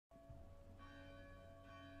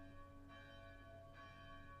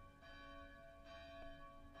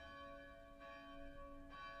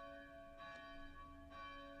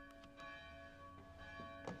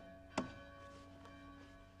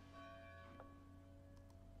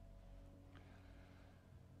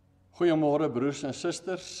Goeiemôre broers en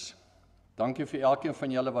susters. Dankie vir elkeen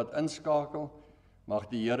van julle wat inskakel. Mag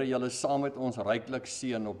die Here julle saam met ons ryklik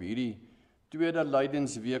seën op hierdie tweede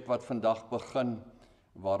lydensweek wat vandag begin,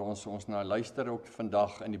 waar ons na luister ook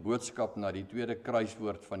vandag in die boodskap na die tweede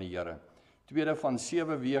kruiswoord van die Here. Tweede van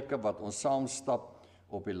 7 weke wat ons saam stap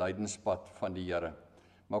op die lydenspad van die Here.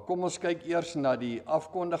 Maar kom ons kyk eers na die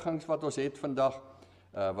afkondigings wat ons het vandag,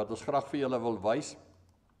 wat ons graag vir julle wil wys.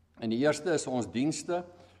 En die eerste is ons dienste.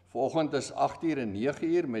 Vanoggend is 8uur en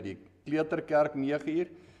 9uur met die kleuterkerk 9uur.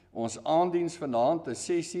 Ons aanddiens vanaand is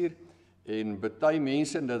 6uur en baie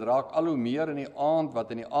mense, en dit raak al hoe meer in die aand,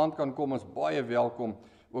 wat in die aand kan kom, is baie welkom.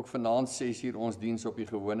 Ook vanaand 6uur ons diens op die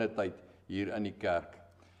gewone tyd hier in die kerk.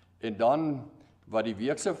 En dan wat die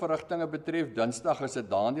weekse verrigtinge betref, Dinsdag is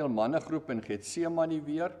dit Daniel mannegroep in Getsemane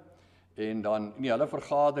weer. En dan hulle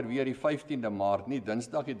vergader weer die 15de Maart, nie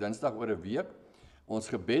Dinsdag, die Dinsdag oor 'n week. Ons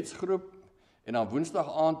gebedsgroep. En dan Woensdag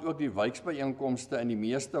aand ook die wijksbijeenkomste in die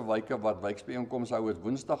meeste wyke wat wijksbijeenkomste hou is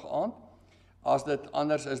Woensdag aand. As dit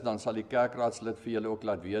anders is, dan sal die kerkraadslid vir julle ook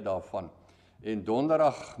laat weet daarvan. En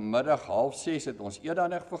Donderdag middag 5:30 het ons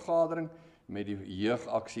Edaneg vergadering met die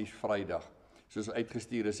jeugaksies Vrydag, soos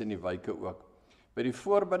uitgestuur is in die wyke ook. By die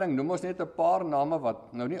voorbidding noem ons net 'n paar name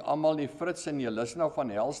wat nou nie almal nie. Fritz en Jelisna van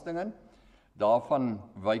Helstingen, daarvan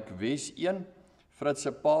wyk Wes 1. Fritz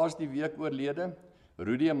se pa is die week oorlede.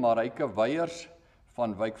 Rudy en Marijke Weiers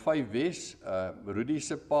van wyk 5 Wes, Rudy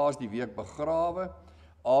se pa is die week begrawe.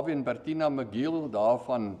 Awie en Bertina McGill daar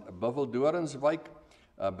van Buffledorenswyk,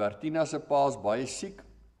 Bertina se pa is baie siek.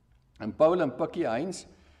 En Paul en Pikkie Heinz,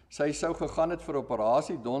 sy sou gegaan het vir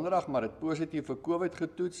operasie Donderdag, maar het positief vir COVID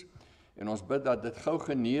getoets. En ons bid dat dit gou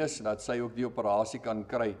genees, dat sy ook die operasie kan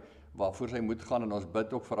kry waarvoor sy moet gaan, en ons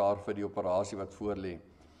bid ook vir haar vir die operasie wat voorlê.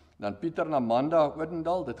 Dan Pieter en Amanda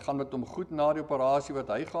Oudendal, dit gaan met hom goed na die operasie wat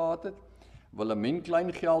hy gehad het. Willemien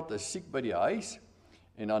Kleingeld is siek by die huis.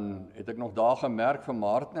 En dan het ek nog daar gemerk vir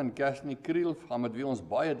Martin en Kersnie Kriel, gaan met wie ons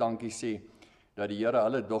baie dankie sê, dat die Here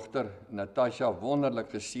hulle dogter Natasha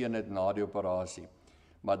wonderlik geseën het na die operasie.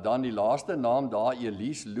 Maar dan die laaste naam daar,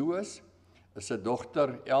 Elise Louis, is sy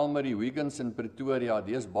dogter Elmarie Wiggins in Pretoria,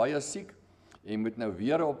 die is baie siek, en moet nou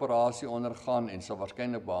weer 'n operasie ondergaan, en sal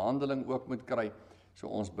waarskynlik behandeling ook moet kry. So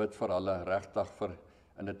ons bid vir hulle regtig vir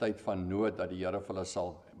in 'n tyd van nood, dat die Here vir hulle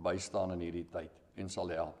sal bystaan in hierdie tyd en sal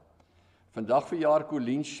help. Vandag verjaar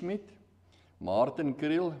Colleen Schmidt, Martin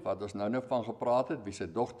Kriel, wat ons nou van gepraat het, wie sy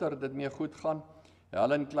dogter dit mee goed gaan,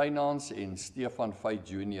 Helen Kleinhans en Stefan Veit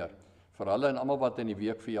Jr. Vir hulle en almal wat in die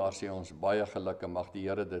week verjaar, sê ons baie geluk, en mag die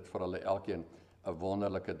Here dit vir hulle elkeen 'n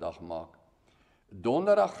wonderlike dag maak.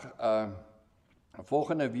 Donderdag,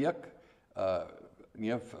 volgende week,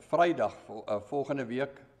 Vrydag, volgende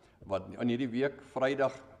week, wat in hierdie week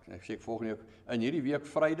Vrydag, ek sê volgende week, in hierdie week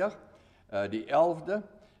Vrydag, die 11de,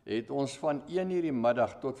 het ons van 1uur die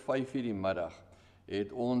middag tot 5uur die middag,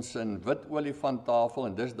 het ons 'n wit olifanttafel,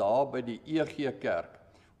 en dis daar by die EG Kerk,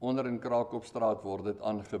 onder in Kraakopstraat word dit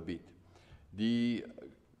aangebied. Die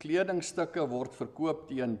kledingstukke word verkoop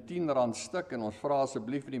teen R10 stuk, en ons vra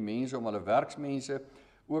asseblief vir die mense om hulle werksmense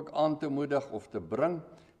ook aan te moedig of te bring.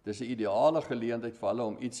 Dis 'n ideale geleentheid vir hulle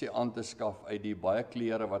om ietsie aan te skaf uit die baie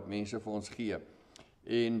klere wat mense vir ons gee.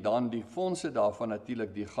 En dan die fondse daarvan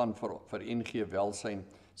natuurlik, die gaan vir NG Welsyn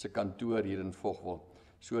se kantoor hier in Fochville.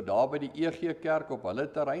 So daar by die EG Kerk op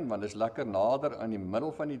hulle terrein, want dit is lekker nader aan die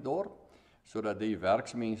middel van die dorp, sodat die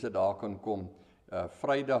werksmense daar kan kom.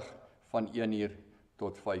 Vrydag van 1uur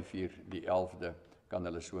tot 5uur die 11de kan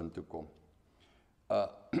hulle soontoe kom.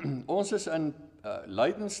 Ons is in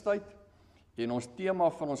lydenstyd, en ons tema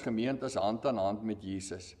van ons gemeente is hand aan hand met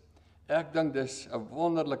Jesus. Ek dink dis 'n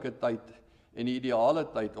wonderlike tyd en 'n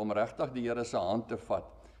ideale tyd om regtig die Here se hand te vat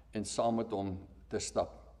en saam met hom te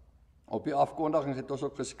stap. Op die afkondiging het ons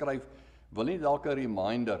ook geskryf, wil nie dalk 'n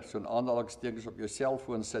reminder, so 'n aanhalingstekens op jou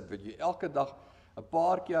selfoon sit, wat jy elke dag 'n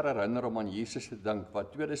paar keer herinner om aan Jesus te dink,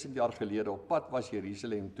 wat 2000 jaar gelede op pad was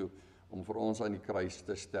Jerusalem toe, om vir ons aan die kruis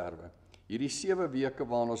te sterwe. Hierdie 7 weke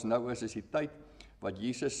waarin ons nou is die tyd wat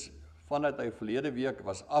Jesus vanuit hy verlede week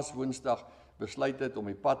was as Woensdag besluit het om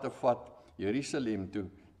die pad te vat Jerusalem toe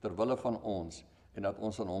terwille van ons, en dat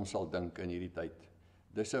ons aan hom sal dink in hierdie tyd.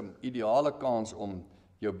 Dis 'n ideale kans om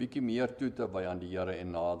jou bietjie meer toe te wy aan die Here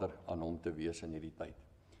en nader aan hom te wees in hierdie tyd.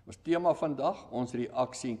 Ons tema vandag, ons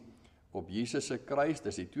reaksie op Jesus se kruis,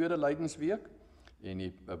 dis die tweede lydensweek, en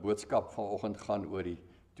die boodskap vanoggend gaan oor die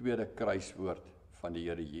tweede kruiswoord van die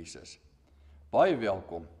Here Jesus. Baie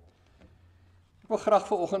welkom. Ek wil graag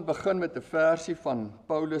vanoggend begin met 'n versie van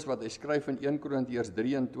Paulus wat hy skryf in 1 Korintiërs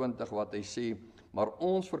 23 wat hy sê, maar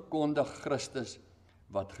ons verkondig Christus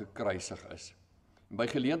wat gekruisig is. En by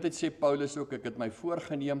geleentheid sê Paulus ook, ek het my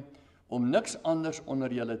voorgenem om niks anders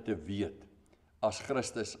onder julle te weet as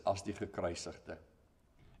Christus as die gekruisigde.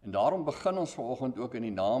 En daarom begin ons vanoggend ook in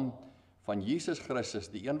die naam van Jesus Christus,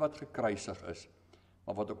 die een wat gekruisig is,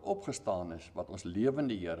 maar wat ook opgestaan is, wat ons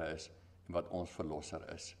lewende Here is en wat ons verlosser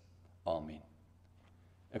is. Amen.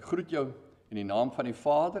 Ek groet jou in die naam van die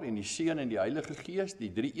Vader en die Seun en die Heilige Gees,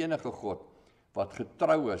 die drie enige God, wat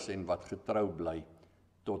getrou is en wat getrou bly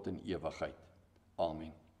tot in ewigheid.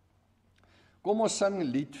 Amen. Kom ons sing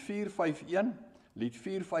lied 451, lied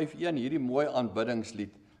 451, hierdie mooi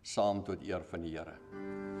aanbiddingslied, saam tot eer van die Here.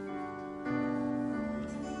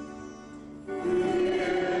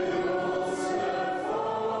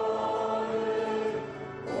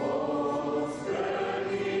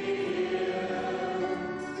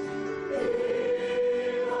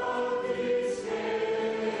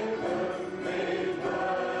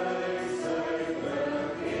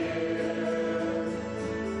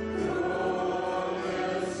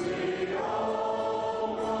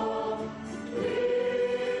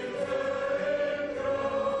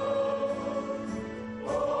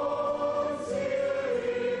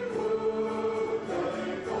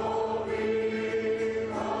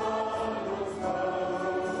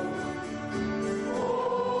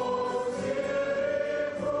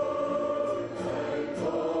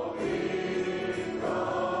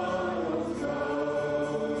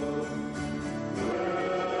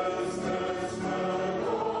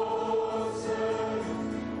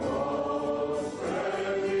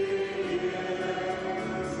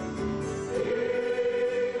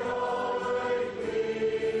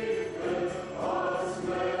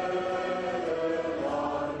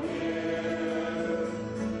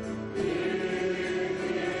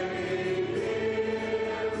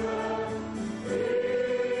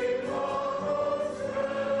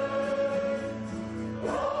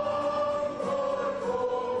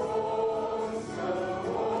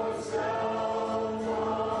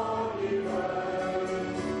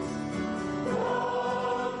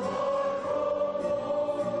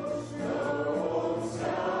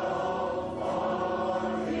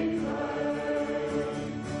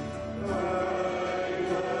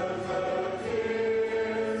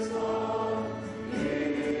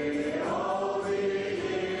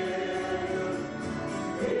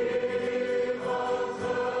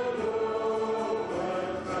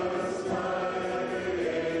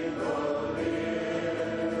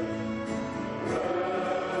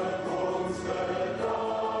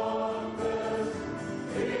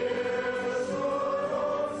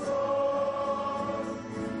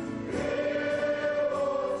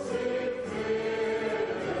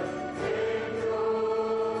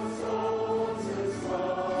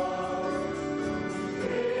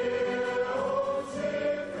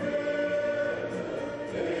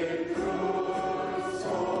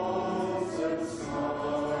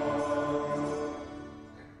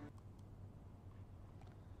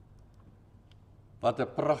 Wat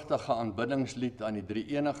 'n pragtige aanbiddingslied aan die drie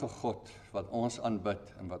enige God wat ons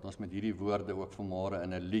aanbid en wat ons met hierdie woorde ook vanmôre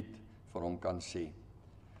in 'n lied vir hom kan sê.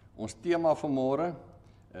 Ons tema vanmôre,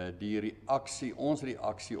 ons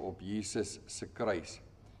reaksie op Jesus se kruis.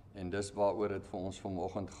 En dis waaroor dit vir ons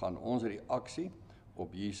vanoggend gaan, ons reaksie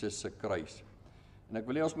op Jesus se kruis. En ek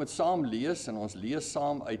wil hê ons moet saam lees en ons lees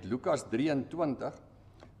saam uit Lukas 23.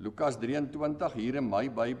 Lukas 23 hier in my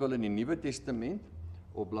Bybel in die Nuwe Testament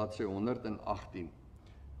op bladsy 118.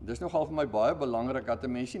 Dis nogal vir my baie belangrik dat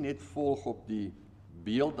 'n mens nie net volg op die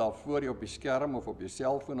beeld daar voor jou op die skerm of op jou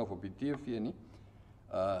selfoon of op die TV nie,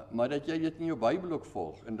 maar dat jy dit in jou Bybel ook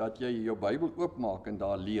volg en dat jy jou Bybel oopmaak en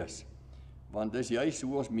daar lees. Want dis juist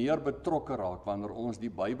hoe ons meer betrokke raak wanneer ons die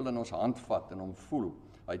Bybel in ons hand vat en hom voel.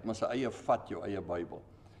 Hy het maar sy eie vat, jou eie Bybel.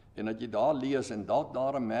 En dat jy daar lees en dalk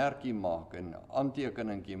daar 'n merkie maak en 'n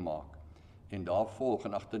aantekeningkie maak en daar volg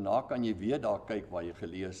en agterna kan jy weer daar kyk waar jy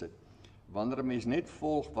gelees het. Wanneer 'n mens net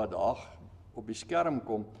volg wat daar op die skerm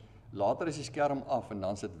kom, later is die skerm af en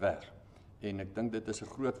dan is dit weg. En ek dink dit is 'n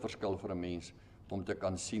groot verskil vir 'n mens om te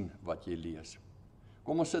kan sien wat jy lees.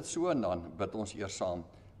 Kom ons sit so en dan bid ons eers saam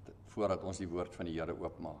voordat ons die woord van die Here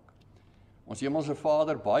oopmaak. Ons Hemelse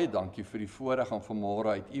Vader, baie dankie vir die voorreg om vanmôre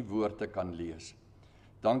uit u woord te kan lees.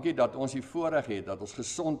 Dankie dat ons die voorreg het, dat ons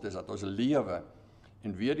gesond is, dat ons lewe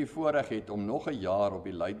en weer die voorreg het om nog 'n jaar op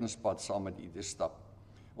die lydenspad saam met u te stap.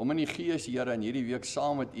 Om in die Gees, Here, in hierdie week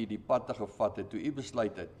saam met u die pad te gevat het, toe u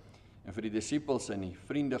besluit het en vir die disippels en die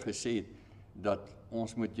vriende gesê het dat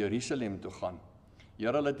ons moet Jerusalem toe gaan.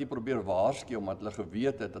 Here, hulle het u probeer waarsku omdat hulle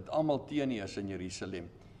geweet het dat almal teen u is in Jerusalem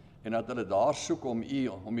en dat hulle daar soek om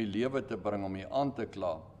u lewe te bring, om u aan te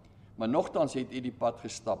kla. Maar nogtans het u die pad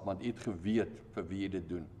gestap, want u het geweet vir wie u dit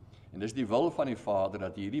doen. En dis die wil van die Vader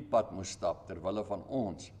dat u hierdie pad moes stap ter wille van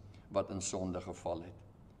ons, wat in sonde geval het.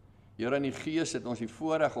 Here, in die Gees het ons die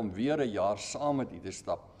voorreg om weer 'n jaar saam met U te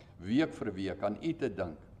stap, week vir week aan U te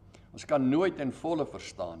dink. Ons kan nooit in volle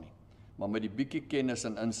verstaan nie, maar met die bietjie kennis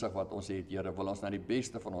en insig wat ons het, Here, wil ons na die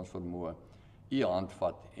beste van ons vermoë U hand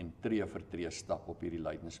vat en tree vir tree stap op hierdie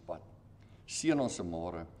lydenspad. Seën ons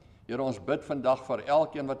môre. Here, ons bid vandag vir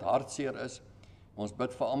elkeen wat hartseer is. Ons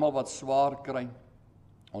bid vir almal wat swaar kry.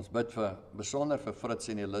 Ons bid besonder vir Fritz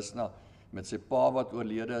en Elisna met sy pa wat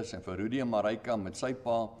oorlede is en vir Rudy en Marika met sy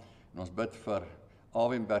pa. En ons bid vir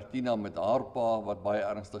Awie en Bertina met haar pa wat baie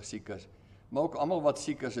ernstig siek is. Maar ook almal wat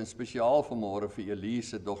siek is en spesiaal vanmôre vir Elise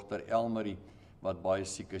se dogter Elmarie wat baie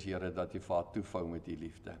siek is, Here, dat U vir haar toevou met U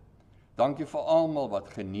liefde. Dankie vir almal wat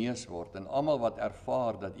genees word en almal wat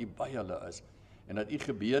ervaar dat U by hulle is en dat U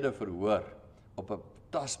gebede verhoor op 'n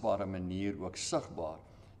tasbare manier, ook sigbaar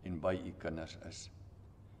en by U kinders is.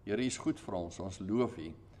 Here, U is goed vir ons loof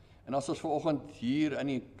U. En as ons vanoggend hier in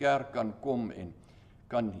die kerk kan kom en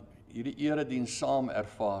kan hierdie erediens saam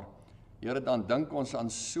ervaar, Here, dan dink ons aan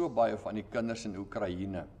so baie van die kinders in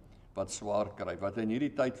Oekraïne wat swaar kry, wat in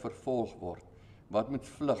hierdie tyd vervolg word, wat moet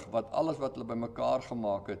vlug, wat alles wat hulle bymekaar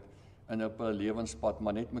gemaak het in op hulle lewenspad,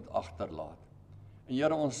 maar net moet agterlaat. En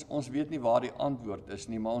Here, ons weet nie waar die antwoord is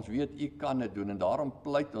nie, maar ons weet U kan dit doen en daarom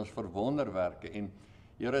pleit ons vir wonderwerke en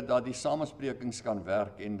Here, dat die samesprekings kan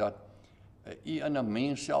werk en dat U in 'n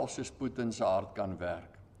mens selfs soos Putin se hart kan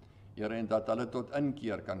werk. Here, en dat hulle tot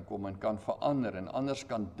inkeer kan kom en kan verander en anders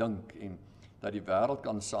kan dink en dat die wêreld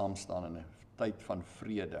kan saamstaan in 'n tyd van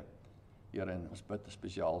vrede. Here, en ons bid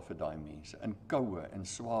spesiaal vir daai mense in koue en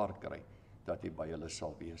swaar kry, dat U by hulle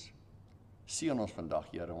sal wees. Seën ons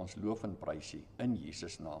vandag, Here, ons loof en prys U in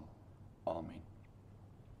Jesus naam. Amen.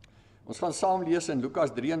 Ons gaan saam lees in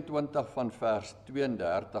Lukas 23 van vers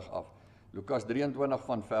 32 af. Lukas 23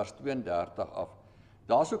 van vers 32 af.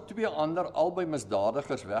 Daar's ook 2 ander albei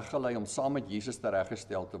misdadigers weggelei om saam met Jesus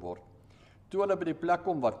tereggestel te word. Toe hulle by die plek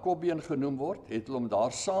kom wat Kopbeen genoem word, het hulle hom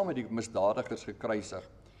daar saam met die misdadigers gekruisig.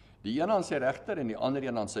 Die een aan sy regter en die ander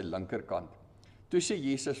een aan sy linkerkant. Toe sê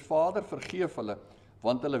Jesus: Vader, vergeef hulle,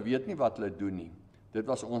 want hulle weet nie wat hulle doen nie. Dit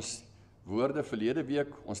was ons woorde verlede week,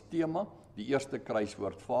 ons tema, die eerste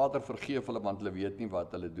kruiswoord. Vader, vergeef hulle, want hulle weet nie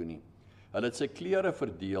wat hulle doen nie. Hulle het sy klere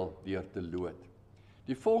verdeel deur te loot.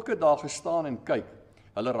 Die volk het daar gestaan en kyk.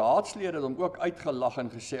 Hulle raadslede het hom ook uitgelag en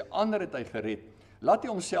gesê: ander het hy gered. Laat hy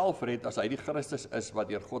homself red as hy die Christus is wat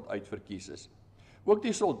deur God uitverkies is. Ook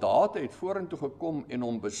die soldate het vorentoe gekom en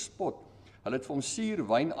hom bespot. Hulle het vir hom suur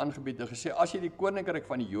wyn aangebied en gesê: as jy die koning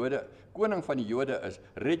van die Jode is,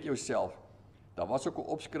 red jouself. Daar was ook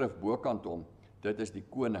 'n opskrif bokant hom: dit is die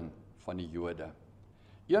koning van die Jode.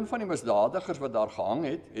 Een van die misdadigers wat daar gehang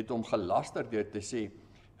het, het hom gelaster deur te sê: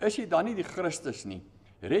 is jy dan nie die Christus nie?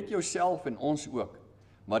 Red jouself en ons ook.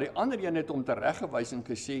 Maar die ander een het hom tereggewys en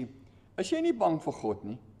gesê: is jy nie bang vir God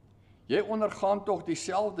nie? Jy ondergaan tog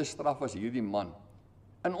dieselfde straf as hierdie man.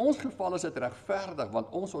 In ons geval is dit regverdig,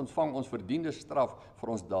 want ons ontvang ons verdiende straf vir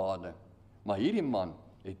ons dade. Maar hierdie man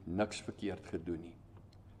het niks verkeerd gedoen nie.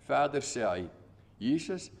 Verder sê hy: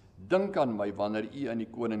 Jesus, dink aan my wanneer U in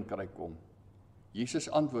die koninkryk kom. Jesus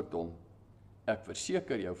antwoord hom: ek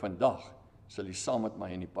verseker jou, vandag sal jy saam met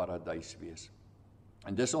my in die paradys wees.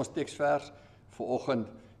 En dis ons teksvers vir oggend,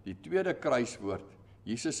 die tweede kruiswoord,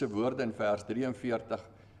 Jesus se woorde in vers 43,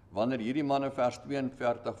 wanneer hierdie man in vers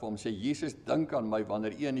 42 vir hom sê: Jesus, dink aan my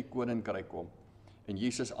wanneer U in die koninkryk kom. En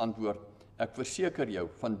Jesus antwoord: ek verseker jou,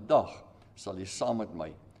 vandag sal jy saam met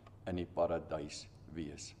my in die paradys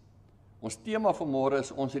wees. Ons tema vanmôre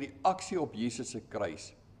is ons reaksie op Jesus se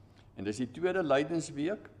kruis. En dis die tweede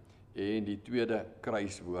lydensweek en die tweede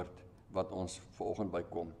kruiswoord wat ons vanoggend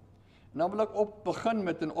bykom. En dan wil ek begin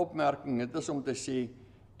met 'n opmerking. Dit is om te sê,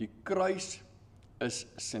 die kruis is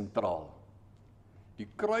sentraal. Die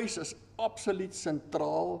kruis is absoluut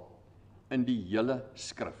sentraal in die hele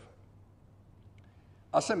skrif.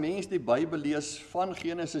 As 'n mens die Bybel lees van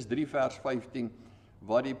Genesis 3 vers 15,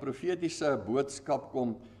 waar die profetiese boodskap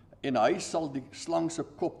kom, en hy sal die slang se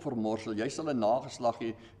kop vermorsel, jy sal 'n nageslag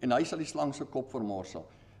hê, en hy sal die slang se kop vermorsel.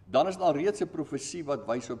 Dan is daar reeds 'n profesie wat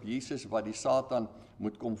wys op Jesus wat die Satan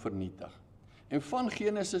moet kom vernietig. En van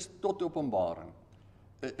Genesis tot Openbaring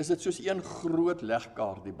is dit soos een groot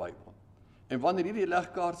legkaart, die Bybel. En wanneer hierdie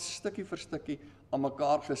legkaart stukkie vir stukkie aan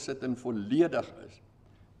mekaar gesit en volledig is,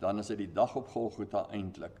 dan is dit die dag op Golgotha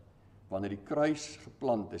eintlik, wanneer die kruis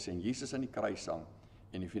geplant is en Jesus aan die kruis hang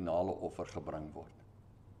en die finale offer gebring word.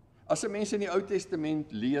 As 'n mens in die Ou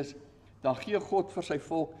Testament lees, dan gee God vir sy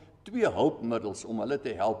volk 2 hulpmiddels om hulle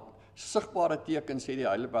te help. Sigbare tekens, sê die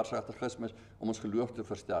Heidelbergse Katekismes, om ons geloof te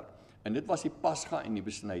versterk. En dit was die Pasga en die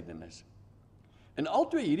besnydenis. En al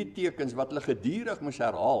twee hierdie tekens wat hulle gedurig moes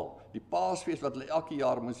herhaal, die Paasfees wat hulle elke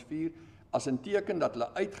jaar moes vier, as 'n teken dat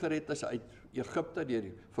hulle uitgered is uit Egipte deur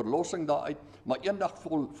die verlossing daaruit, maar eendag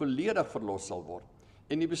volledig verlos sal word.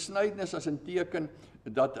 En die besnydenis as 'n teken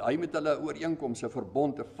dat hy met hulle 'n ooreenkoms, 'n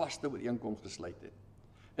verbond, 'n vaste ooreenkoms gesluit het.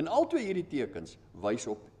 En al twee hierdie tekens wys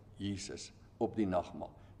op Jesus, op die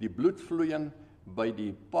nagmaal. Die bloedvloeiing by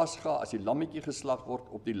die Pasga as die lammetjie geslag word,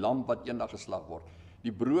 op die lam wat eendag geslag word.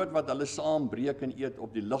 Die brood wat hulle saam breek en eet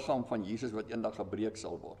op die liggaam van Jesus wat eendag gebreek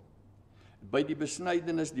sal word. By die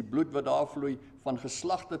besnydenis die bloed wat daar vloei van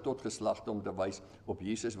geslagte tot geslagte om te wys op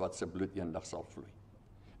Jesus wat se bloed eendag sal vloei.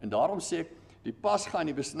 En daarom sê ek, die Pasga en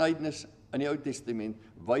die besnydenis in die Ou Testament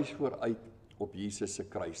wys vooruit op Jesus se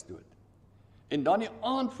kruisdood. En dan die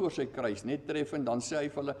aand voor sy kruis, net treffend, dan sê hy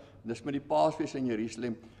vir hulle, dis met die Paasfees in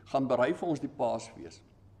Jerusalem, gaan berei vir ons die Paasfees.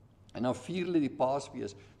 En dan vier hulle die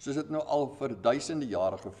Paasfees, soos dit nou al vir duisende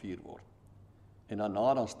jare gevier word. En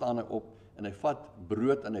daarna dan staan hy op, en hy vat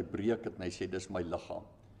brood en hy breek het, en hy sê, dis my liggaam.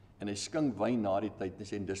 En hy skink wyn na die tyd, en hy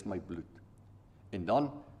sê, dis my bloed. En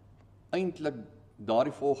dan, eintlik,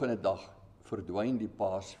 daardie volgende dag, verdwyn die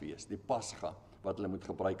Paasfees, die Pasga, wat hulle moet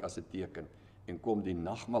gebruik as 'n teken, en kom die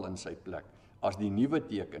nagmaal in sy plek, as die nuwe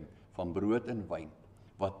teken van brood en wyn,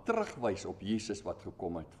 wat terugwys op Jesus wat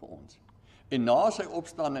gekom het vir ons. En na sy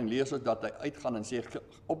opstanding lees ons dat hy uitgaan en sê,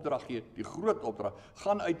 opdrag gee, die groot opdrag,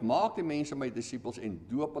 gaan uit, maak die mense my disippels en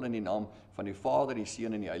doop hulle in die naam van die Vader, die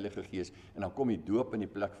Seun en die Heilige Gees, en dan kom die doop in die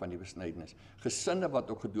plek van die besnydenis. Gesinne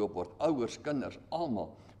wat ook gedoop word, ouers, kinders,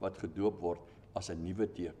 almal wat gedoop word as 'n nuwe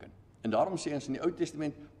teken. En daarom sê ons in die Ou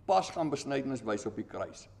Testament, Pasga en besnydenis wys op die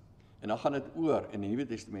kruis. En dan gaan dit oor in die Nuwe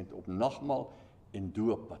Testament op nagmaal en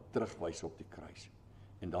doop wat terugwys op die kruis.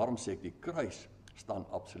 En daarom sê ek, die kruis staan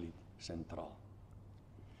absoluut sentraal.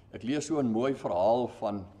 Ek lees so 'n mooi verhaal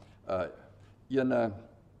van ene,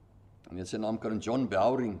 en sy naam kan John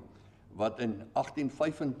Bowring, wat in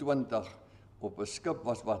 1825 op 'n skip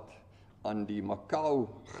was wat aan die Macau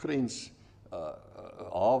grens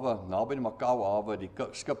hawe, naby die Macau hawe, die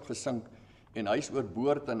skip gesink, en hy is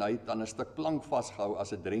oorboord en hy het aan 'n stuk plank vasgehou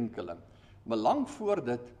as 'n drenkeling. Maar lank voor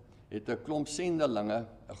dit het 'n klomp sendelinge,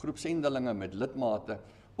 'n groep sendelinge met lidmate,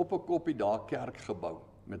 op 'n koppie daar kerk gebou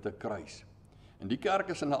met 'n kruis. En die kerk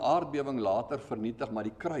is in 'n aardbewing later vernietig, maar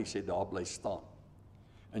die kruis het daar bly staan.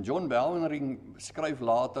 En John Bowring skryf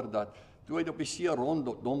later dat toe hy op die see rond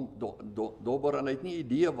dobber en hy het nie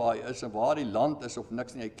idee waar hy is en waar die land is of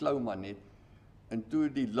niks nie, hy klou maar net. En toe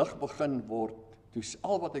die lig begin word, toe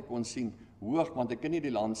al wat hy kon sien, hoog, want hy kan nie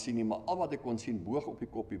die land sien nie, maar al wat hy kon sien, hoog op die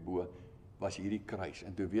koppie bo, was hierdie kruis.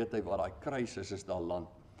 En toe weet hy waar daai kruis is daar land.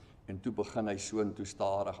 En toe begin hy so en toe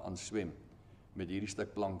stadig aan swem, met hierdie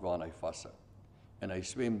stuk plank waaraan hy vashou. En hy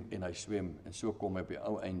swem, en so kom hy op die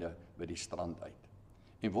ou einde by die strand uit.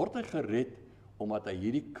 En word hy gered, omdat hy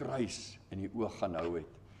hierdie kruis in die oog gaan hou het.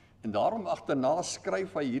 En daarom agterna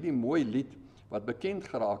skryf hy hierdie mooi lied, wat bekend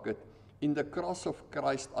geraak het, In the cross of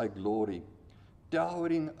Christ I glory,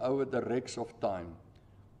 towering over the wrecks of time,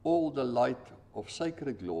 all the light of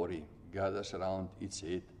sacred glory gathers around its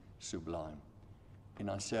head sublime. En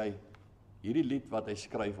dan sê hy, hierdie lied wat hy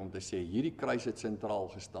skryf om te sê, hierdie kruis het sentraal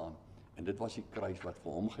gestaan, en dit was die kruis wat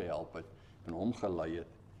vir hom gehelp het, en hom gelei het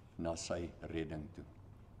na sy redding toe.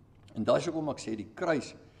 En daar is ook om ek sê, die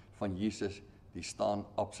kruis van Jesus, die staan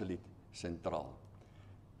absoluut sentraal.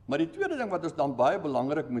 Maar die tweede ding wat ons dan baie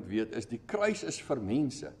belangrik moet weet, is die kruis is vir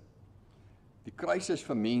mense. Die kruis is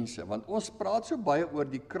vir mense, want ons praat so baie oor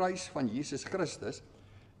die kruis van Jesus Christus,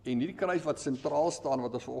 en hierdie kruis wat sentraal staan,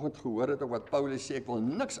 wat ons vanoggend gehoor het, of wat Paulus sê, ek wil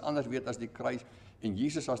niks anders weet as die kruis, en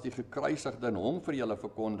Jesus as die gekruisigde, en hom vir julle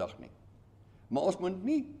verkondig nie. Maar ons moet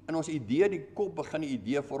nie in ons idee, die kop begin die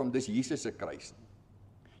idee vorm, dis Jesus se kruis nie.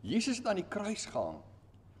 Jesus het aan die kruis gehang,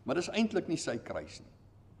 maar dis eintlik nie sy kruis nie.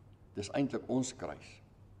 Dis eintlik ons kruis.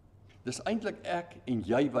 Dis eintlik ek en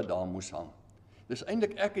jy wat daar moes hang. Dis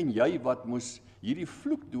eintlik ek en jy wat moes hierdie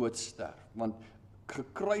vloekdood sterf, want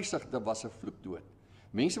gekruisigde was 'n vloekdood.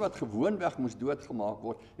 Mense wat gewoonweg moes doodgemaak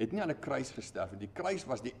word, het nie aan 'n kruis gesterf. Die kruis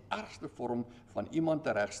was die ergste vorm van iemand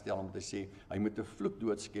te regstel om te sê, hy moet 'n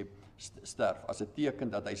vloekdood sterf, as 'n teken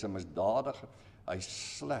dat hy 'n misdadiger,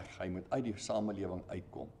 hy's sleg, hy moet uit die samelewing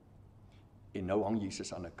uitkom. En nou hang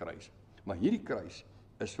Jesus aan 'n kruis. Maar hierdie kruis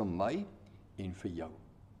is vir my en vir jou.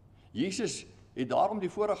 Jesus het daarom die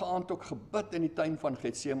vorige aand ook gebid in die tuin van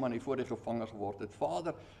Getsemane voor hy gevange geword het.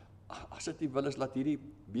 Vader, as dit U wil is, laat hierdie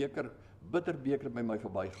bitter beker by my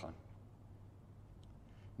verbygaan.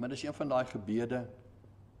 Maar dis een van daai gebede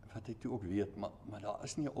wat hy toe ook weet, maar daar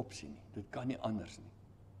is nie 'n opsie nie. Dit kan nie anders nie.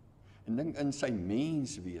 En dink in sy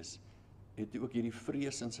menswees het hy ook hierdie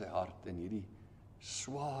vrees in sy hart en hierdie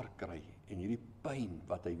swaar kry en hierdie pyn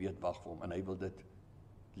wat hy weet wag vir hom en hy wil dit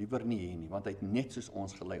liewer nie hê nie, want hy het net soos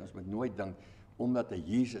ons gelei. Ons moet nooit dink omdat hy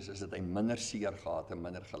Jesus is dat hy minder seer gehad en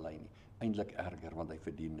minder gelei nie. Eintlik erger want hy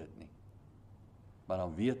verdien dit nie. Maar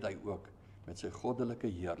dan weet hy ook met sy goddelike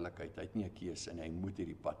heerlikheid, hy het nie 'n keuse en hy moet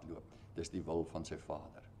hierdie pad loop. Dis die wil van sy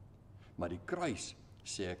Vader. Maar die kruis,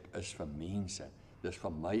 sê ek, is vir mense. Dis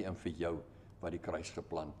vir my en vir jou wat die kruis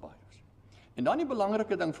geplant by ons. En dan die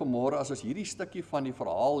belangrike ding vanmôre, as ons hierdie stukkie van die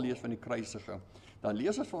verhaal lees van die kruisiging, dan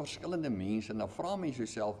lees ons van verskillende mense en dan vra mens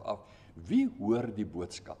jouself af, wie hoor die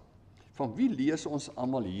boodskap? Van wie lees ons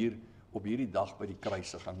almal hier op hierdie dag by die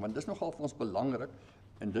kruisiging? Want dis nogal vir ons belangrik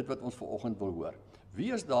en dit wat ons vanoggend wil hoor.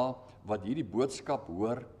 Wie is daar wat hierdie boodskap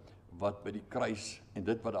hoor wat by die kruis en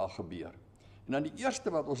dit wat daar gebeur? En dan die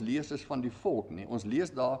eerste wat ons lees is van die volk, nie? Ons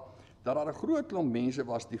lees daar dat daar 'n groot klomp mense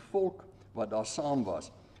was, die volk wat daar saam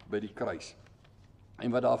was by die kruis.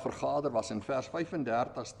 En wat daar vergader was, in vers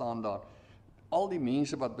 35 staan daar, al die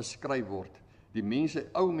mense wat beskryf word, die mense,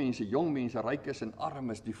 ou mense, jong mense, rykes en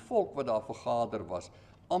armes, die volk wat daar vergader was,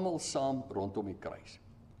 almal saam rondom die kruis.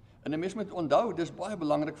 En 'n mens moet onthou, dis baie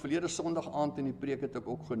belangrik, verlede Sondag aand in die preek het ek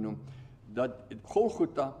ook genoem, dat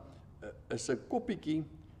Golgotha is 'n koppietjie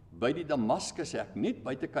by die Damaskushek, net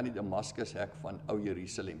buitekant die Damaskushek van ou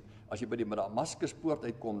Jerusalem. As jy by die Damaskuspoort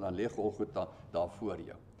uitkom, dan lê Golgotha daar voor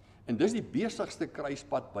jou. En dis die besigste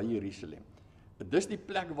kruispad by Jerusalem. Dis die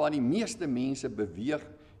plek waar die meeste mense beweeg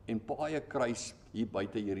en paaie kruis hier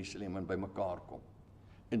buite Jerusalem en bymekaar kom.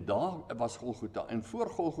 En daar was Golgotha, en voor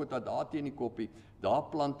Golgotha, daar teen die koppie, daar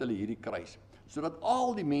plant hulle hierdie kruis, sodat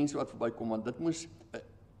al die mense wat verbykom, want dit moes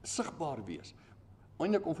sigbaar wees.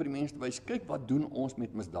 Eindelik om vir die mense te wys, kyk wat doen ons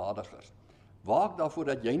met misdadigers. Waak daarvoor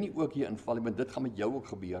dat jy nie ook hier inval nie, want dit gaan met jou ook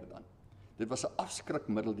gebeur dan. Dit was 'n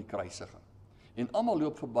afskrikmiddel, die kruisiging. En almal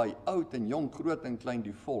loop verby, oud en jong, groot en klein,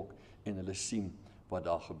 die volk, en hulle sien wat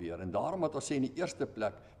daar gebeur. En daarom wat ons sê in die eerste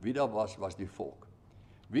plek, wie daar was die volk.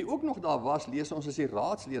 Wie ook nog daar was, lees ons as die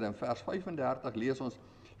raadslede. In vers 35 lees ons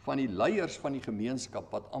van die leiers van die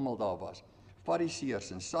gemeenskap, wat almal daar was.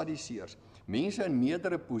 Fariseërs en Sadduseërs, mense in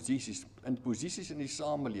meerdere posisies in die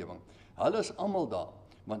samelewing. Hulle is almal daar,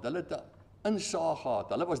 want hulle het 'n insaag gehad.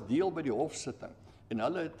 Hulle was deel by die hofsitting, en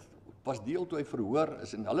hulle was deel toe hy verhoor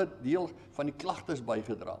is, en hulle het deel van die klagtes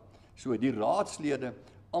bygedra. So die raadslede,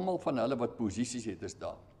 almal van hulle wat posisies het, is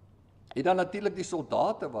daar. En dan natuurlik die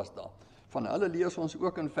soldate was daar. Van hulle lees ons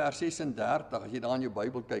ook in vers 36, as jy daar in jou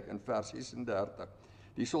Bybel kyk, in vers 36,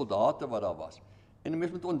 die soldate wat daar was. En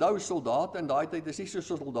mens moet onthou, soldate in daai tyd is nie so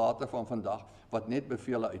soldate van vandag, wat net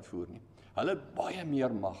bevele uitvoer nie. Hulle het baie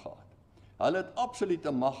meer mag gehad. Hulle het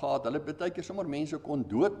absolute mag gehad, hulle het baie keer sommer mense kon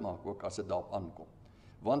doodmaak ook as dit daarop aankom.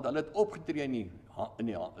 Want hulle het opgetree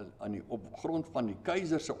op grond van die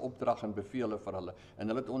keiser se opdrag en bevele vir hulle, en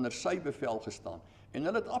hulle het onder sy bevel gestaan. En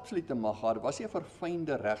hulle het absolute mag gehad, was nie 'n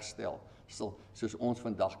verfynde regstel, soos ons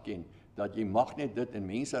vandag ken, dat jy mag net dit en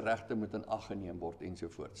menseregte moet in ag geneem word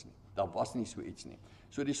ensovoorts nie. Daar was nie so iets nie.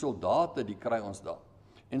 So die soldate, die kry ons daar.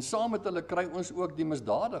 En saam met hulle kry ons ook die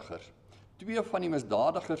misdadigers. Twee van die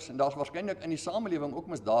misdadigers, en daar's waarskynlik in die samelewing ook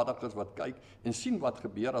misdadigers wat kyk en sien wat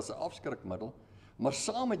gebeur as 'n afskrikmiddel, maar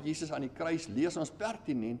saam met Jesus aan die kruis lees ons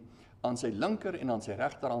pertinent, aan sy linker en aan sy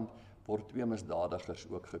regterhand word twee misdadigers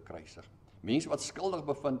ook gekruisig. Mense wat skuldig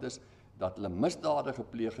bevind is, dat hulle misdade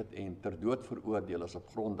gepleeg het en ter dood veroordeel is op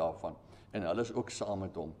grond daarvan. En hulle is ook saam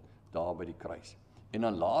met hom daar by die kruis. En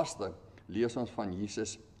dan laaste lees ons van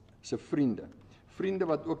Jesus se vriende. Vriende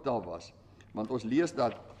wat ook daar was. Want ons lees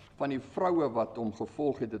dat van die vroue wat hom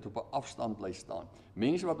gevolg het, dit op 'n afstand bly staan.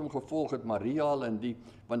 Mense wat hom gevolg het, Maria en die,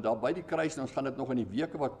 want daar by die kruis, en ons gaan dit nog in die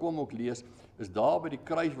weke wat kom ook lees, is daar by die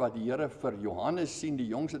kruis wat die Here vir Johannes sien, die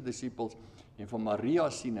jongste disippels, en vir Maria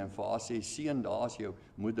sien en vir haar sê, seun, daar is jou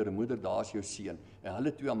moeder, moeder, daar is jou seun. En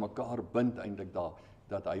hulle twee aan mekaar bind eintlik daar,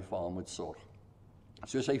 dat hy vir haar moet sorg.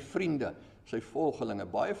 So sy vriende, sy volgelinge,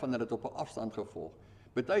 baie van hulle het op 'n afstand gevolg.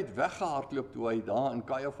 Party het weggehardloop toe hy daar in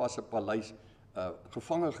Kajafas se paleis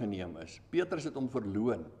gevange geneem is. Petrus het hom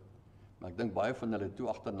verloon. Maar ek dink baie van hulle toe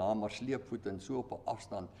agterna maar sleepvoet en so op 'n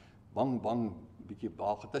afstand, bang, bietjie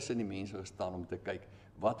baag tussen die mense gestaan om te kyk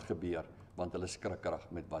wat gebeur, want hulle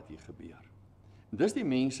skrikkerig met wat hier gebeur. En dis die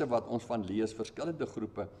mense wat ons van lees, verskillende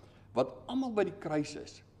groepe, wat almal by die kruis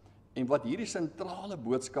is, en wat hierdie sentrale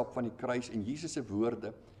boodskap van die kruis en Jesus se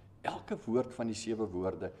woorde, elke woord van die 7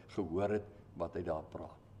 woorde gehoor het wat hy daar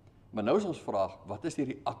praat. Maar nou is ons vraag, wat is die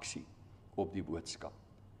reaksie op die boodskap?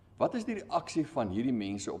 Wat is die reaksie van hierdie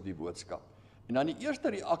mense op die boodskap? En dan die eerste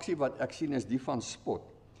reaksie wat ek sien is die van spot.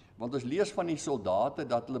 Want ons lees van die soldate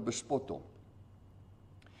dat hulle bespot hom.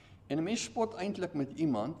 En 'n mens spot eintlik met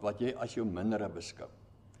iemand wat jy as jou mindere beskou.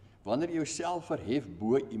 Wanneer jy jouself verhef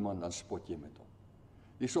bo iemand, dan spot jy met hom.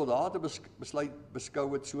 Die soldate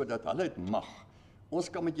beskou dit so dat hulle het mag. Ons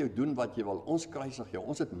kan met jou doen wat jy wil, ons kruisig jou,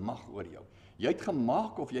 ons het mag oor jou. Jy het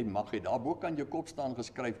gemaak of jy mag het, daarbo kan jou kop staan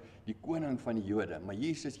geskryf, die koning van die Jode, maar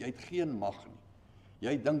Jesus, jy het geen mag nie.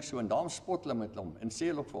 Jy dink so, en daarom spot hulle met hom, en sê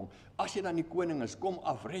hulle vir hom, as jy dan die koning is, kom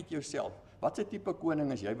af, red jouself. Wat se tipe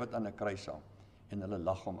koning is jy wat aan 'n kruis hang? En hulle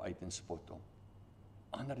lag hom uit en spot hom.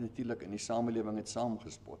 Ander natuurlik in die samelewing het saam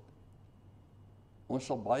gespot. Ons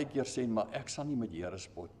sal baie keer sê, maar ek sal nie met die Here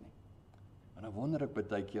spot nie. En dan wonder ek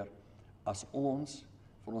baie keer, as ons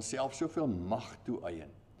vir onsself soveel mag toeëien,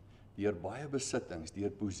 deur baie besittings, deur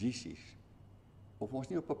posisies, of ons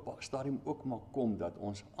nie op 'n stadium ook maar kom, dat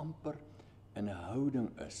ons amper in 'n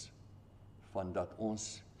houding is, van dat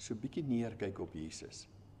ons so bietjie neerkyk op Jesus,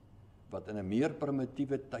 wat in 'n meer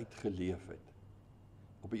primitiewe tyd geleef het,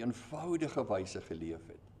 op 'n eenvoudige wyse geleef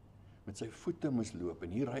het, met sy voete moes loop,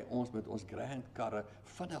 en hier ry ons met ons grand karre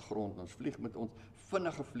vinnig rond, ons vlieg met ons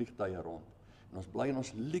vinnige vliegtuie rond, en ons bly in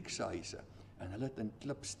ons luukse huise, en hulle het in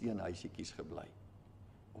klipsteenhuisiekies gebly.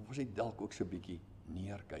 Of ons het dalk ook so bietjie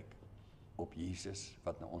neerkyk op Jesus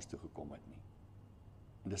wat na ons toe gekom het nie.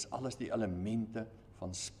 En dis alles die elemente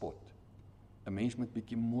van spot. 'n Mens moet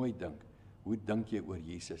bietjie mooi dink. Hoe dink jy oor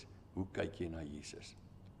Jesus? Hoe kyk jy na Jesus?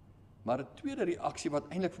 Maar 'n tweede reaksie wat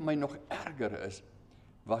eintlik vir my nog erger is,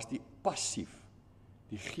 was die passief,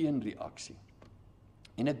 die geen reaksie.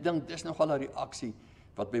 En ek dink dis nogal 'n reaksie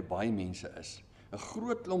wat by baie mense is. 'n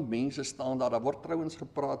Groot klomp mense staan daar word trouens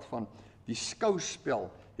gepraat van die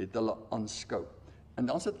skouspel het hulle aanskou. En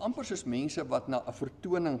dan is dit amper soos mense wat na 'n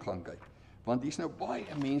vertoning gaan kyk. Want hier's nou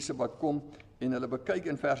baie mense wat kom en hulle bekyk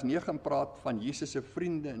in vers 9 praat van Jesus se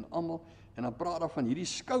vriende en almal, en dan praat daar van hierdie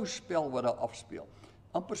skouspel wat daar afspeel.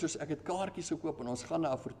 Amper soos ek het kaartjies gekoop en ons gaan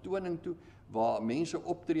na 'n vertoning toe waar mense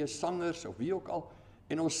optree, sangers of wie ook al,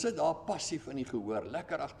 en ons sit daar passief in die gehoor,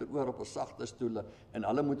 lekker agteroor op ons sagte stoele, en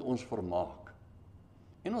hulle moet ons vermaak.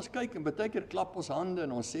 En ons kyk en baie keer klap ons hande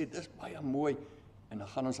en ons sê dis baie mooi, en dan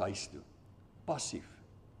gaan ons huis toe. Passief.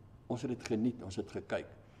 Ons het dit geniet, ons het gekyk.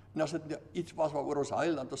 En as dit iets was waaroor ons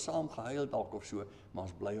huil, dan het ons saam gehuil dalk of so, maar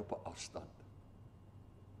ons bly op 'n afstand.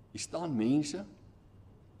 Hier staan mense,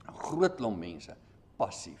 'n groot klomp mense,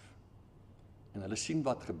 passief. En hulle sien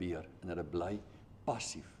wat gebeur, en hulle bly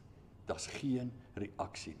passief. Daar's geen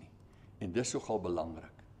reaksie nie. En dis nogal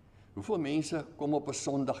belangrik. Hoeveel mense kom op 'n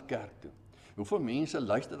Sondag kerk toe? Hoeveel mense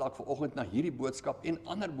luister dalk vanoggend na hierdie boodskap en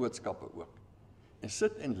ander boodskappe ook? En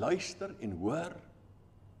sit en luister en hoor,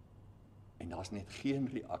 en daar's net geen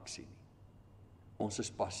reaksie nie. Ons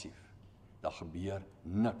is passief. Daar gebeur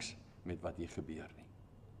niks met wat hier gebeur nie.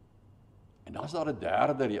 En dan is daar 'n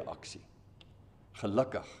derde reaksie.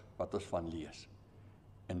 Gelukkig wat ons van lees.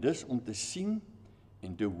 En dis om te sien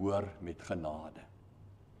en te hoor met genade.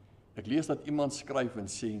 Ek lees dat iemand skryf en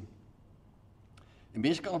sê, 'n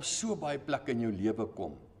mens kan op so baie plekke in jou lewe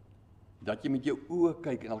kom, dat jy met jou oë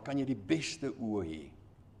kyk en dan kan jy die beste oë hê.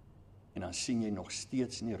 En dan sien jy nog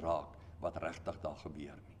steeds nie raak wat regtig daar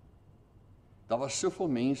gebeur nie. Daar was soveel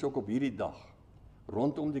mense ook op hierdie dag,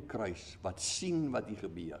 rondom die kruis, wat sien wat hier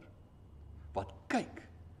gebeur. Wat kyk,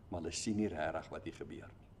 maar hulle sien nie regtig wat hier gebeur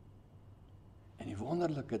nie. En die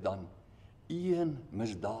wonderlike dan, een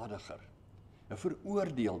misdadiger, 'n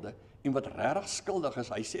veroordeelde, en wat regtig skuldig is,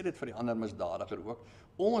 hy sê dit vir die ander misdadiger ook,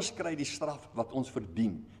 ons kry die straf wat ons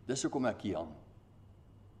verdien, dis hoekom ek hier hang.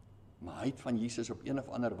 Maar hy het van Jesus op een of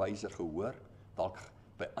ander wyse gehoor, dalk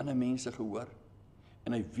by ander mense gehoor,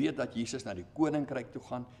 en hy weet dat Jesus na die koninkryk toe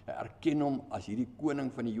gaan, hy erken hom as hierdie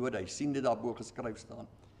koning van die Jode, hy sien dit daarbo geskryf staan,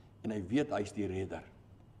 en hy weet hy is die redder,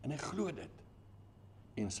 en hy glo dit,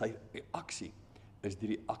 en sy reaksie is die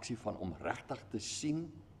reaksie van om regtig te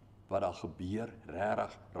sien wat daar gebeur,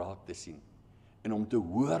 regtig raak te sien, en om te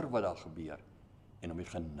hoor wat daar gebeur, en om die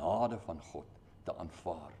genade van God te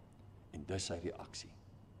aanvaar, en dis sy reaksie.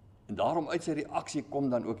 En daarom uit sy reaksie kom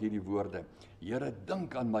dan ook hierdie woorde, Here,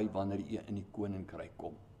 dink aan my wanneer jy in die koninkryk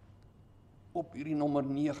kom. Op hierdie nommer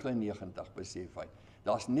 99 besef hy,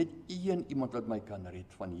 daar's net een iemand wat my kan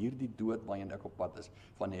red van hierdie dood waarin ek op pad is,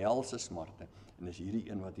 van helse smarte, en dis hierdie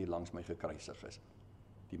een wat hier langs my gekruisig is.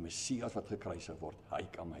 Die Messias wat gekruisig word, hy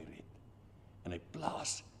kan my red. En hy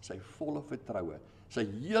plaas sy volle vertroue, sy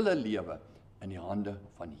hele lewe in die hande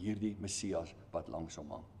van hierdie Messias wat langs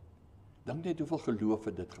hom hang. Dink net hoeveel geloof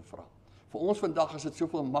het dit gevra. Vir ons vandag is dit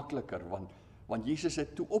soveel makliker, want Jesus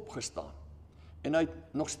het toe opgestaan. En hy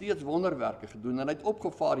het nog steeds wonderwerke gedoen, en hy het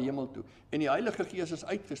opgevaar hemel toe, en die Heilige Gees is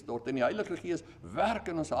uitgestort, en die Heilige Gees werk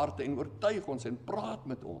in ons harte, en oortuig ons, en praat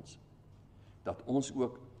met ons, dat ons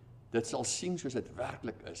ook dit sal sien soos dit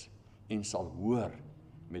werklik is, en sal hoor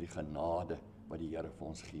met die genade wat die Here vir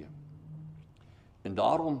ons gee. En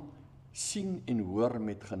daarom sien en hoor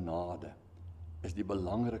met genade is die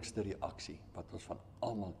belangrikste reaksie wat ons van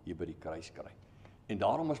almal hier by die kruis kry. En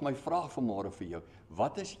daarom is my vraag vanmôre vir jou,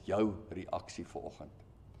 wat is jou reaksie vanoggend?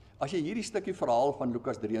 As jy hierdie stukkie verhaal van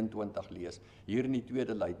Lukas 23 lees, hier in die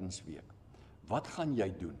tweede lydensweek, wat gaan jy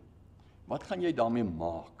doen? Wat gaan jy daarmee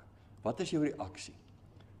maak? Wat is jou reaksie?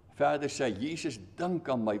 Verder sê Jesus, dink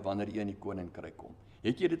aan my wanneer jy in die koninkryk kom.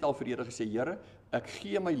 Het jy dit al vir Here gesê, Here, ek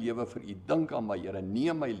gee my lewe vir u, dink aan my Here,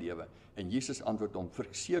 neem my lewe. En Jesus antwoord hom,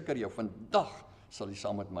 verseker jou, vandag sal jy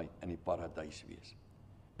saam met my in die paradys wees.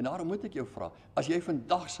 En daarom moet ek jou vra, as jy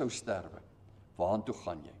vandag sou sterwe, waartoe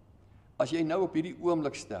gaan jy? As jy nou op hierdie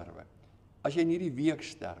oomblik sterwe, as jy in hierdie week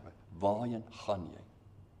sterwe, waarheen gaan jy?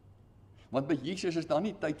 Want by Jesus is daar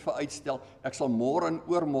nie tyd vir uitstel, ek sal môre en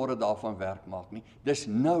oormôre daarvan werk maak nie. Dis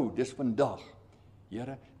nou, dis vandag.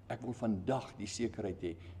 Here, ek wil vandag die sekerheid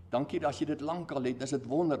hê. Dankie dat as jy dit lankal het, is dit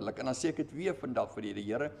wonderlik. En dan sê ek dit weer vandag vir die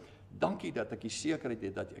Here, dankie dat ek die sekerheid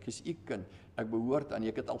het, dat ek is u kind, ek behoort aan,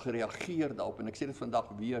 ek het al gereageer daarop, en ek sê dit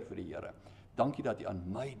vandag weer vir die Here. Dankie dat u aan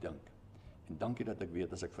my dink, en dankie dat ek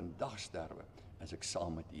weet, as ek vandag sterwe, is ek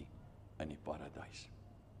saam met u in die paradys.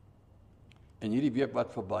 En hierdie week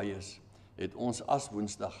wat verby is, het ons as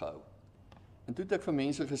Woensdag gehou. En toe het ek vir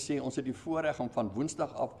mense gesê, ons het die voorreg om van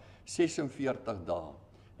Woensdag af 46 dae,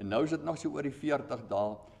 en nou is dit nog so oor die 40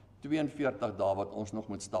 dae, 42 dae wat ons nog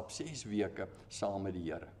moet stap, 6 weke saam met die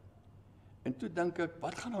Here. En toe dink ek,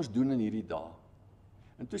 wat gaan ons doen in hierdie dae?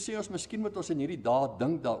 En toe sê ons, miskien moet ons in hierdie dae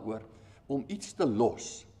dink daaroor, om iets te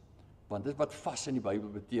los, want dit wat vas in die Bybel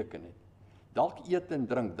beteken het. Dalk eet en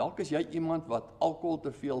drink, dalk is jy iemand wat alkohol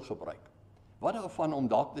te veel gebruik. Wat daarvan om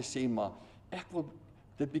dalk te sê, maar ek wil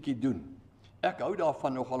dit bietjie doen. Ek hou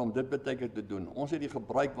daarvan nogal om dit baie keer te doen. Ons het die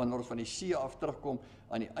gebruik wanneer ons van die see af terugkom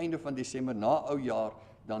aan die einde van Desember na Oujaar,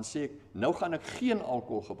 dan sê ek, nou gaan ek geen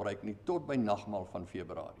alkohol gebruik nie tot by nagmaal van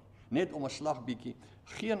Februarie. Net om 'n slag bietjie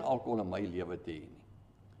geen alkohol in my lewe te hê nie.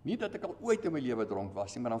 Nie dat ek al ooit in my lewe dronk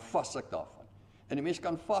was nie, maar dan vas ek daarvan. En die mens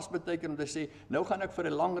kan vas beteken om te sê, nou gaan ek vir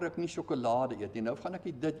 'n lang ruk nie sjokolade eet nie, nou gaan ek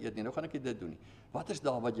nie dit eet nie, nou gaan ek nie dit doen nie. Wat is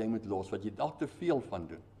daar wat jy moet los, wat jy dalk te veel van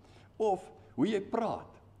doen? Of hoe jy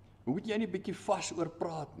praat. Hoe moet jy nie bietjie vas oor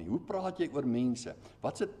praat nie? Hoe praat jy oor mense?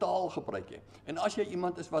 Wat se taal gebruik jy? En as jy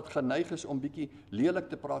iemand is wat geneig is om bietjie lelik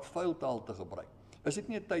te praat, vuil taal te gebruik, is dit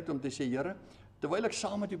nie 'n tyd om te sê, Here, terwyl ek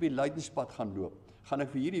saam met u op die lydenspad gaan loop, gaan ek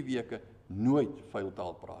vir hierdie weke nooit vuil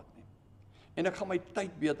taal praat nie. En ek gaan my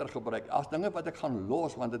tyd beter gebruik, as dinge wat ek gaan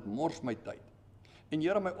los, want dit mors my tyd. En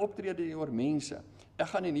Here, my optrede oor mense, ek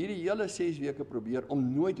gaan in hierdie hele 6 weke probeer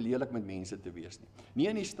om nooit lelik met mense te wees nie. Nie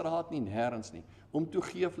in die straat nie, nêrens nie, om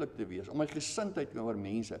toegeeflik te wees, om my gesindheid oor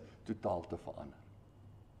mense totaal te verander.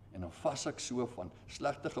 En dan vas ek so van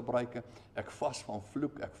slegte gebruike, ek vas van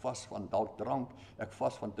vloek, ek vas van dalk drank, ek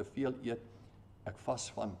vas van te veel eet, ek vas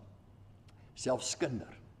van selfs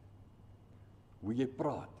kinder. Hoe jy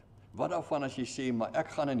praat. Wat daarvan as jy sê, maar ek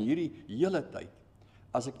gaan in hierdie hele tyd,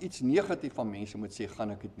 as ek iets negatief van mense moet sê,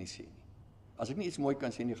 gaan ek dit nie sê nie. As ek nie iets mooi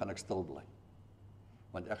kan sê nie, gaan ek stil bly.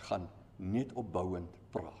 Want ek gaan net opbouend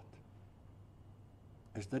praat.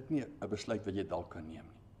 Is dit nie 'n besluit wat jy dalk kan neem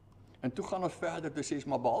nie? En toe gaan ons verder, toe sê,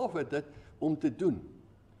 maar behalwe dit om te doen.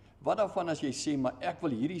 Wat daarvan as jy sê, maar ek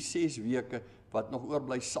wil hierdie 6 weke wat nog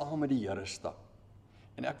oorbly saam met die Here stap.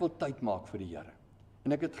 En ek wil tyd maak vir die Here.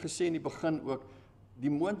 En ek het gesê in die begin ook, die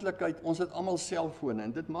moontlikheid, ons het almal selfone,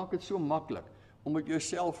 en dit maak dit so maklik, om met jou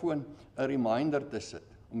selfoon 'n reminder te sit,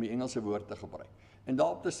 om die Engelse woord te gebruik. En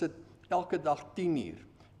daarop te sit, elke dag 10 uur,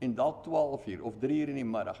 en dalk 12 uur, of 3 uur in die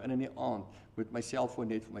middag, en in die aand, moet my selfoon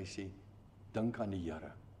net vir my sê, dink aan die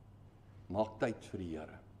Here. Maak tyd vir die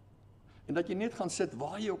Here. En dat jy net gaan sit,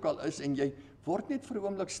 waar jy ook al is, en jy word net vir 'n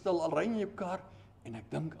oomblik stil, al ry in jou kar, en ek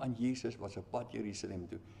dink aan Jesus, was op pad Jerusalem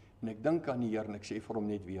toe, en ek dink aan die Here, en ek sê vir hom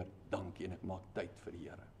net weer, dankie, en ek maak tyd vir die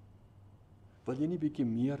Here. Wil jy nie bietjie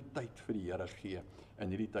meer tyd vir die Here gee in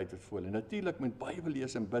hierdie tyd wat voor lê? En natuurlik met Bybel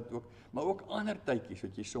lees en bid ook, maar ook ander tydjies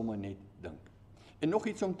wat jy sommer net dink. En nog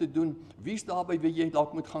iets om te doen, wie's daarby wie jy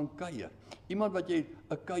dalk moet gaan kuier? Iemand wat jy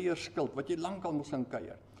 'n kuier skuld, wat jy lankal moes gaan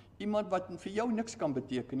kuier. Iemand wat vir jou niks kan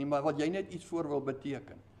beteken nie, maar wat jy net iets voor wil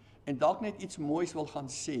beteken. En dalk net iets moois wil gaan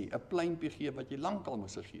sê, 'n pleintjie gee wat jy lankal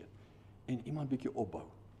moes gegee het. En iemand bietjie opbou.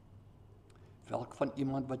 Welk van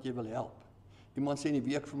iemand wat jy wil help? Iemand sê in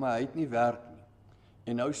die week vir my, hy het nie werk nie.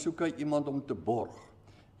 En nou soek hy iemand om te borg.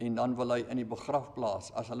 En dan wil hy in die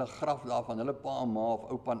begrafplaas, as hulle graf daar van hulle pa en ma of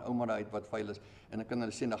oupa en ouma uit wat vuil is, en dan kan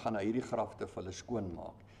hulle sê, dan gaan hy hierdie grafte vir hulle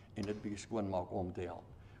skoonmaak, en dit bietjie skoonmaak om te help.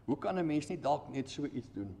 Hoe kan 'n mens nie dalk net so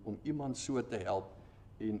iets doen, om iemand so te help,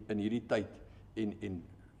 in hierdie tyd,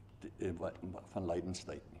 van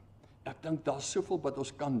lydenstyd nie? Ek dink daar's soveel wat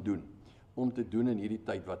ons kan doen om te doen in hierdie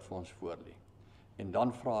tyd wat vir ons voorlê. En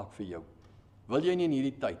dan vra ek vir jou, wil jy nie in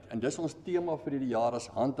hierdie tyd, en dis ons tema vir hierdie jaar as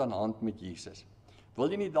hand aan hand met Jesus,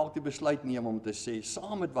 wil jy nie dalk die besluit neem om te sê,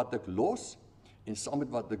 saam met wat ek los en saam met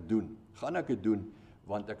wat ek doen, gaan ek dit doen,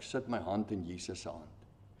 want ek sit my hand in Jesus se hand.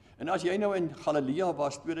 En as jy nou in Galilea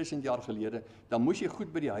was 2000 jaar gelede, dan moes jy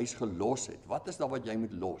goed by die huis gelos het. Wat is daar wat jy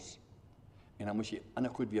moet los? En dan moes jy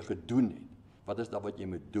ander goed weer gedoen het. Wat is daar wat jy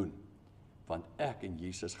moet doen? Want ek en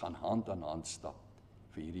Jesus gaan hand aan hand stap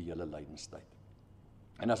vir hierdie hele lydenstyd.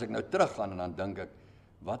 En as ek nou teruggaan en dan dink ek,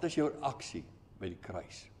 wat is jou reaksie by die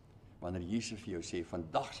kruis? Wanneer Jesus vir jou sê,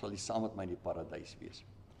 vandag sal jy saam met my in die paradys wees.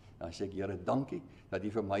 Dan sê ek, Here, dankie dat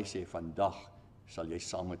jy vir my sê, vandag sal jy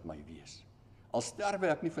saam met my wees. Al sterwe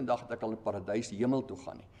ek nie vandag dat ek al in paradys hemel toe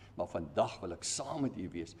gaan nie, maar vandag wil ek saam met u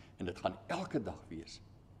wees en dit gaan elke dag wees.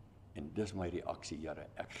 En dis my reaksie, Here.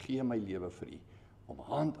 Ek gee my lewe vir u om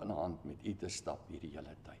hand aan hand met u te stap hierdie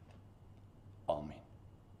hele tyd. Amen.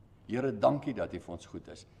 Here, dankie dat u vir ons goed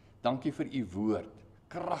is. Dankie vir u woord,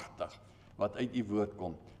 kragtig wat uit u woord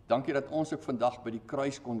kom. Dankie dat ons ook vandag by die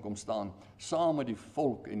kruis kon kom staan, saam met die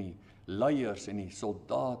volk en die leiers en die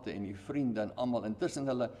soldate en die vriende en almal. Intussen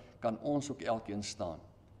hulle kan ons ook elkeen staan.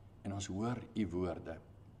 En ons hoor u woorde.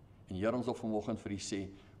 En Here, ons wil vanoggend vir u sê,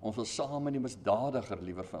 ons wil saam met die misdadiger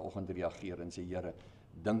liewer vanoggend reageer en sê, Here,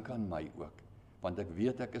 dink aan my ook. Want ek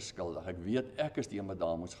weet ek is skuldig. Ek weet ek is die een wat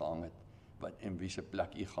daar moes gehang het, wat en wie se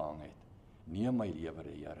plek u gehang het. Neem my lewe,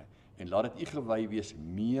 Here, en laat dit u gewy wees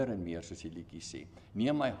meer en meer, soos die liedjie sê.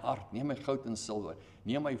 Neem my hart, neem my goud en silwer,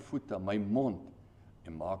 neem my voete, my mond,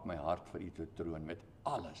 en maak my hart vir u te troon met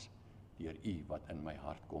alles deur u wat in my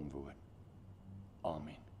hart kom woon.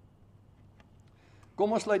 Amen.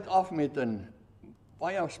 Kom ons sluit af met 'n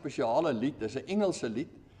baie spesiale lied. Dis 'n Engelse lied,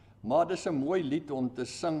 maar dis 'n mooi lied om te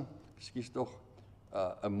sing. Ekskuus tog,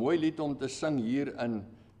 'n mooi lied om te sing hier in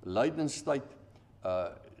lydenstyd,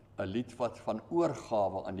 'n lied wat van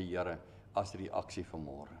oorgawe aan die Here as reaksie vir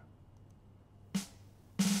môre.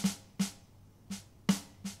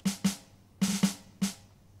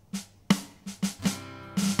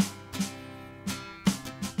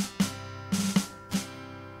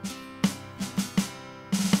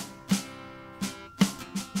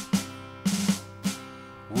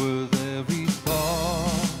 With every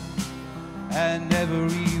thought and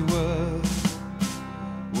every word,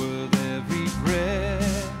 with every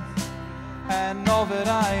breath and all that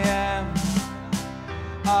I am,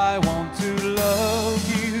 I want to love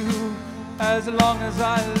you as long as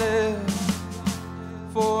I live,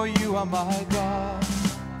 for you are my God.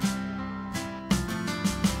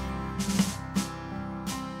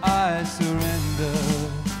 I surrender,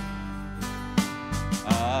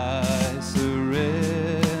 I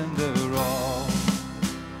surrender all.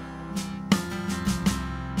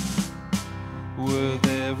 With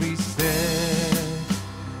every step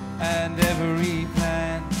and every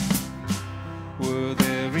plan, with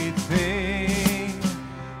everything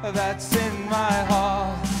that's in my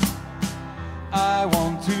heart, I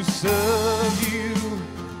want to serve you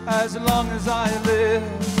as long as I live,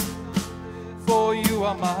 for you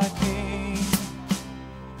are my King.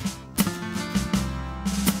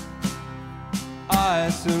 I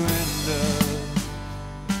surrender,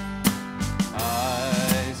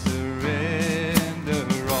 I surrender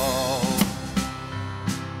all.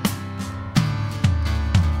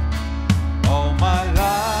 All my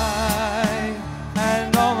life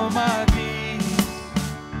and all of my deeds,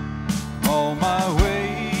 all my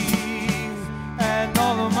ways and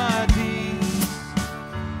all of my deeds,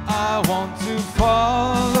 I want to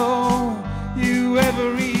follow you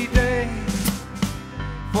every day,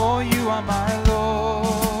 for you are my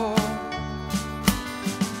Lord.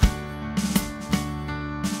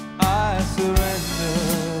 I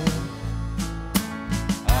surrender,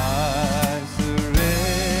 I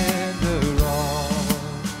surrender all.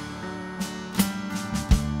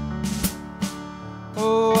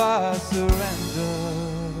 Oh, I surrender,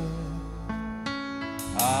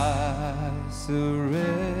 I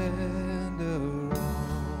surrender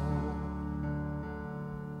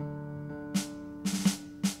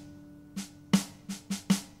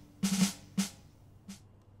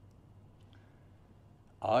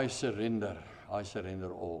all. I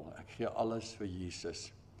surrender all. Ek gee alles vir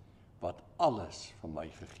Jesus, wat alles vir my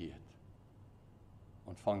gegee het.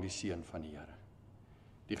 Ontvang die seën van die Here.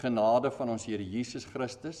 Die genade van ons Here Jesus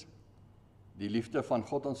Christus, die liefde van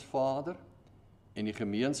God ons Vader, en die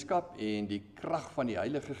gemeenskap en die krag van die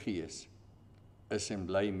Heilige Gees, is en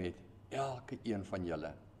bly met elke een van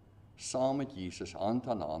julle, saam met Jesus hand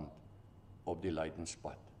aan hand op die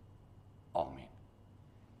lydenspad. Amen.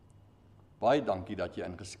 Baie dankie dat jy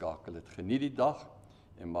ingeskakel het. Geniet die dag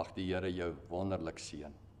en mag die Here jou wonderlik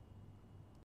seën.